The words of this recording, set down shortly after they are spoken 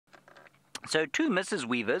So 2 Mrs.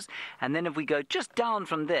 Weavers, and then if we go just down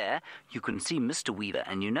from there, you can see Mr. Weaver.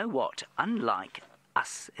 And you know what? Unlike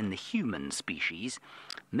us in the human species,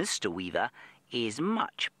 Mr. Weaver is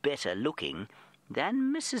much better looking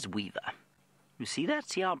than Mrs. Weaver. You see that?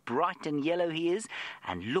 See how bright and yellow he is?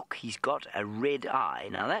 And look, he's got a red eye.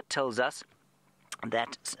 Now that tells us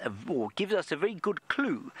that, or gives us a very good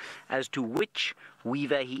clue as to which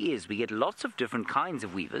weaver he is. We get lots of different kinds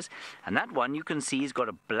of weavers, and that one you can see he's got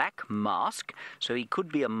a black mask, so he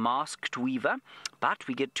could be a masked weaver, but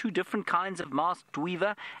we get 2 different kinds of masked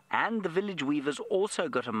weaver, and the village weaver's also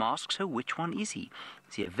got a mask, so which one is he?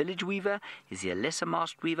 Is he a village weaver, is he a lesser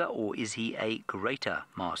masked weaver, or is he a greater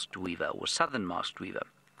masked weaver, or southern masked weaver?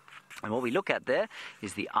 And what we look at there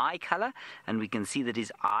is the eye color, and we can see that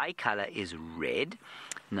his eye color is red.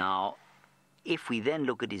 Now, if we then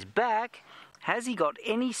look at his back, has he got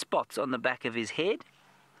any spots on the back of his head?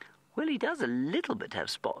 Well, he does a little bit have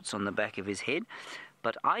spots on the back of his head,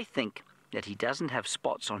 but I think that he doesn't have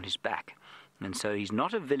spots on his back. And so he's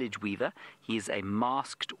not a village weaver, he is a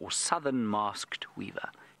masked or southern masked weaver.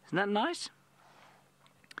 Isn't that nice?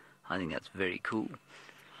 I think that's very cool.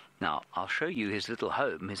 Now, I'll show you his little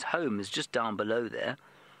home. His home is just down below there.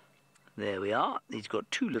 There we are. He's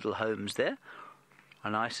got 2 little homes there.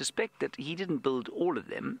 And I suspect that he didn't build all of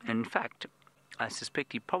them. In fact, I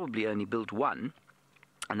suspect he probably only built one.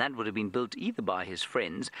 And that would have been built either by his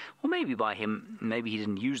friends or maybe by him. Maybe he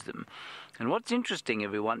didn't use them. And what's interesting,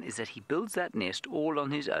 everyone, is that he builds that nest all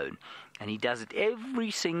on his own. And he does it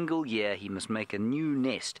every single year. He must make a new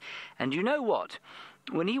nest. And you know what?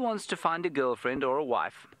 When he wants to find a girlfriend or a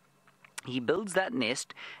wife, he builds that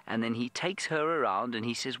nest, and then he takes her around and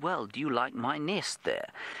he says, well, do you like my nest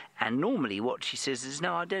there? And normally what she says is,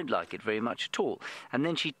 no, I don't like it very much at all. And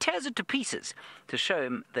then she tears it to pieces to show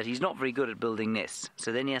him that he's not very good at building nests.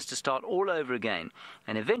 So then he has to start all over again.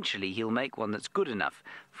 And eventually he'll make one that's good enough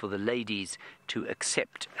for the ladies to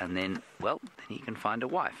accept. And then, well, then he can find a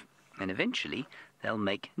wife. And eventually they'll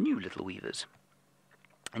make new little weavers.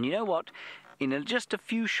 And you know what? In just a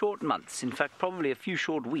few short months, in fact probably a few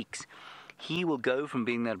short weeks, he will go from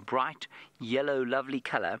being that bright yellow lovely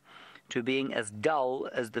color to being as dull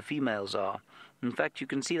as the females are. In fact, you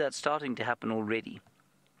can see that starting to happen already.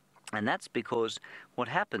 And that's because what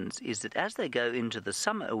happens is that as they go into the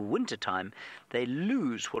summer or winter time, they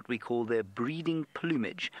lose what we call their breeding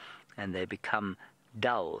plumage, and they become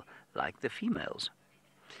dull like the females.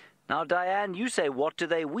 Now, Diane, you say, what do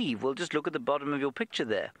they weave? Well, just look at the bottom of your picture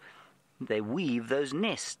there. They weave those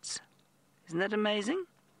nests. Isn't that amazing?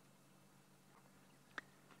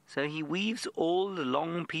 So he weaves all the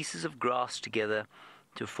long pieces of grass together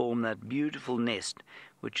to form that beautiful nest,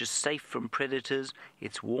 which is safe from predators.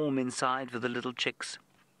 It's warm inside for the little chicks.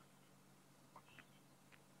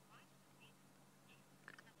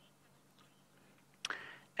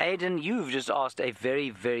 Aidan, you've just asked a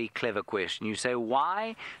very, very clever question. You say,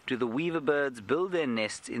 why do the weaver birds build their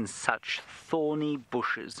nests in such thorny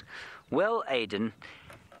bushes? Well, Aidan,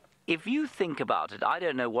 if you think about it, I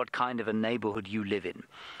don't know what kind of a neighborhood you live in,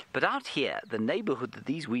 but out here, the neighborhood that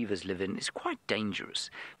these weavers live in is quite dangerous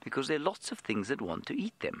because there are lots of things that want to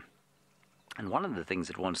eat them. And one of the things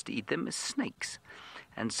that wants to eat them is snakes.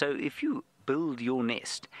 And so if you build your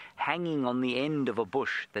nest hanging on the end of a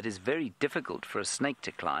bush that is very difficult for a snake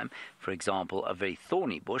to climb, for example, a very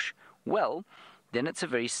thorny bush, well, then it's a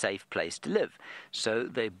very safe place to live. So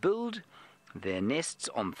they build their nests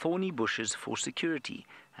on thorny bushes for security,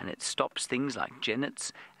 and it stops things like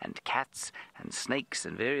genets and cats and snakes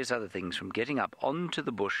and various other things from getting up onto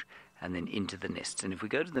the bush and then into the nests. And if we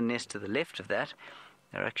go to the nest to the left of that,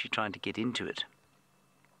 they're actually trying to get into it.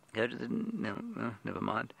 Go to the... no, never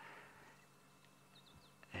mind.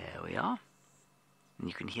 There we are. And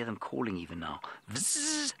you can hear them calling even now.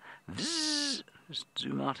 Vzz, vzz. Just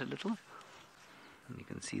zoom out a little. And you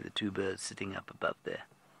can see the 2 birds sitting up above there.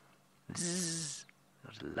 Zzz.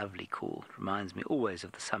 What a lovely call. It reminds me always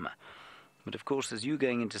of the summer. But of course, as you're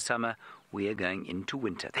going into summer, we are going into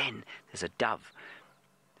winter. Then there's a dove.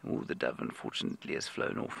 Oh, the dove unfortunately has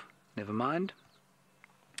flown off. Never mind.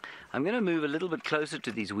 I'm going to move a little bit closer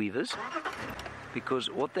to these weavers because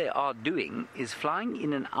what they are doing is flying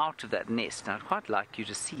in and out of that nest. And I'd quite like you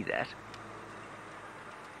to see that.